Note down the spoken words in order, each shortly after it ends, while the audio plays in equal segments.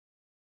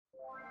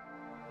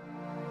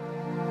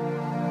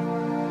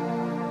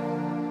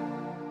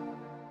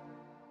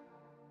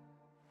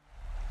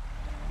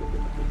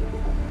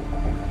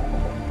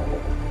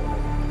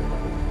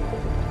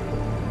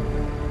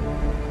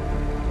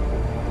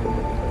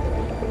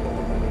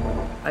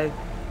I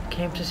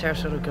came to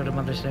Sarasota to go to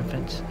Mothers and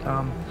Infants.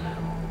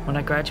 When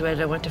I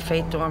graduated, I went to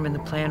Faith Dorm, and the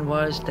plan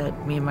was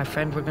that me and my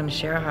friend were going to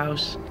share a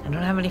house. I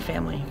don't have any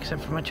family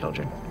except for my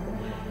children.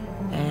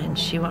 And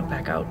she went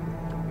back out.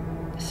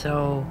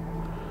 So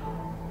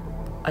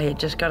I had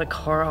just got a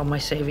car. All my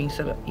savings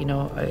that,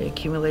 I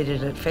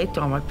accumulated at Faith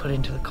Dorm, I put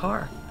into the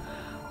car.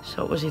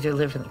 So it was either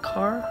live in the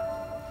car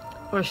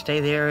or stay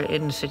there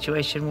in a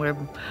situation where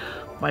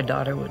my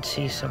daughter would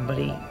see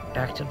somebody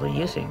actively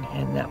using,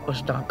 and that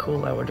was not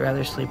cool. I would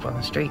rather sleep on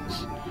the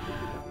streets.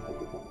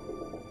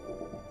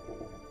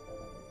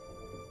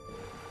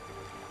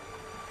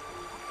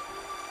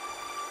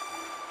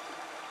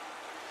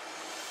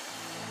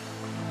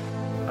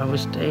 I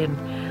was staying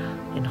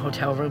in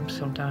hotel rooms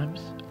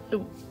sometimes. It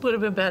would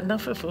have been bad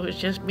enough if it was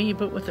just me,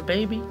 but with a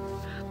baby.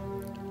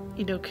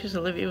 Because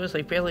Olivia was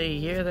like barely a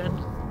year then.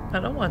 I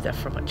don't want that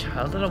from a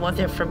child. I don't want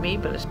that from me,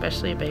 but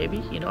especially a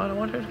baby. I don't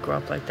want her to grow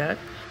up like that.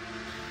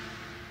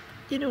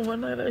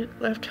 One night I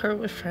left her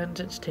with friends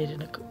and stayed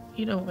in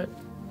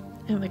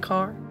in the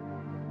car.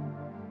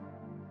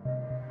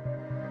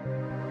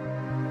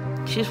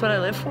 She's what I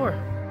live for.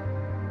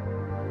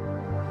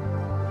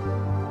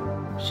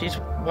 She's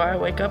why I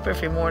wake up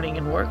every morning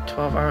and work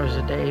 12 hours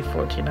a day,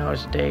 14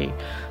 hours a day,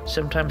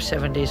 sometimes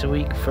 7 days a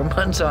week for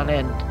months on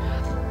end.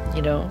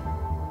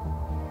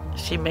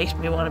 She makes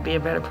me want to be a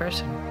better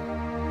person.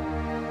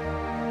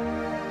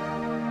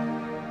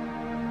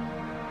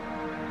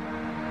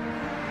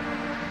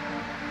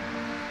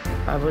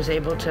 I was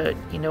able to,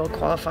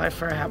 qualify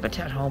for a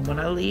Habitat home. When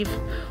I leave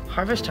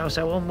Harvest House,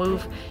 I will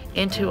move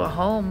into a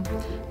home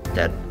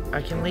that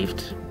I can leave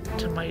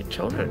to my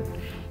children,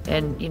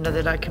 and,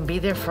 that I can be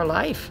there for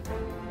life.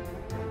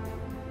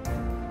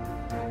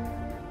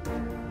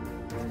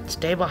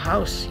 Stable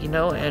house, and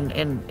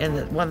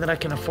the one that I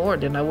can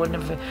afford, and I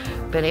wouldn't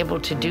have been able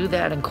to do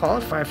that and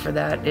qualify for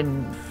that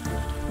and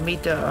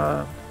meet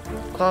the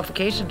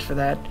qualifications for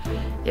that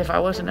if I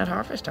wasn't at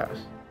Harvest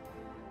House.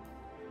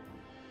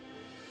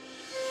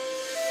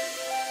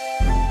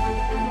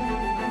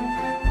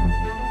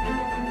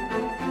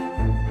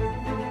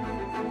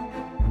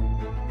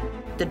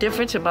 The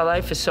difference in my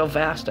life is so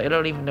vast, I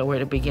don't even know where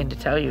to begin to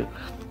tell you.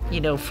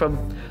 From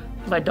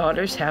my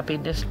daughter's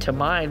happiness to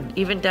mine,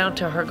 even down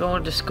to her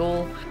going to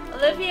school.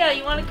 Olivia,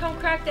 you want to come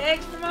crack the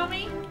eggs for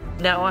Mommy?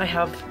 Now I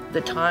have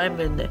the time,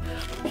 and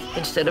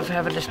instead of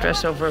having to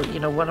stress over,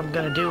 what I'm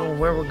going to do and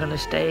where we're going to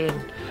stay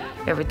and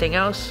everything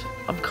else,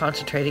 I'm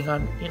concentrating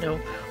on,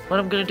 what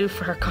I'm going to do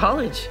for her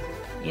college.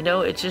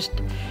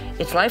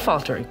 It's life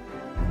altering.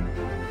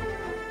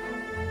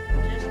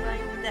 Just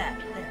like that,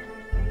 there.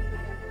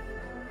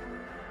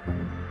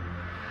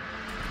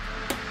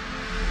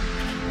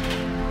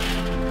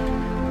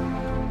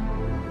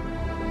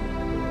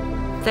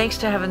 Thanks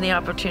to having the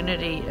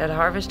opportunity at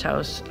Harvest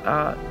House,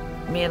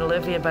 me and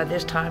Olivia, by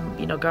this time,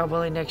 God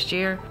willing, next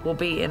year, we'll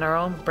be in our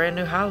own brand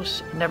new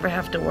house. Never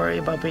have to worry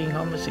about being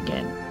homeless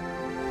again.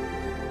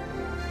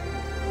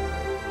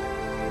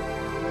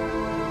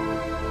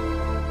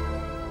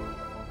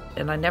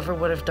 And I never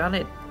would have done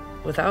it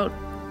without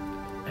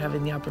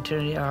having the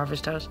opportunity at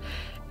Harvest House.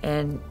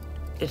 And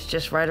it's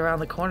just right around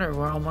the corner.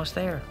 We're almost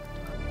there.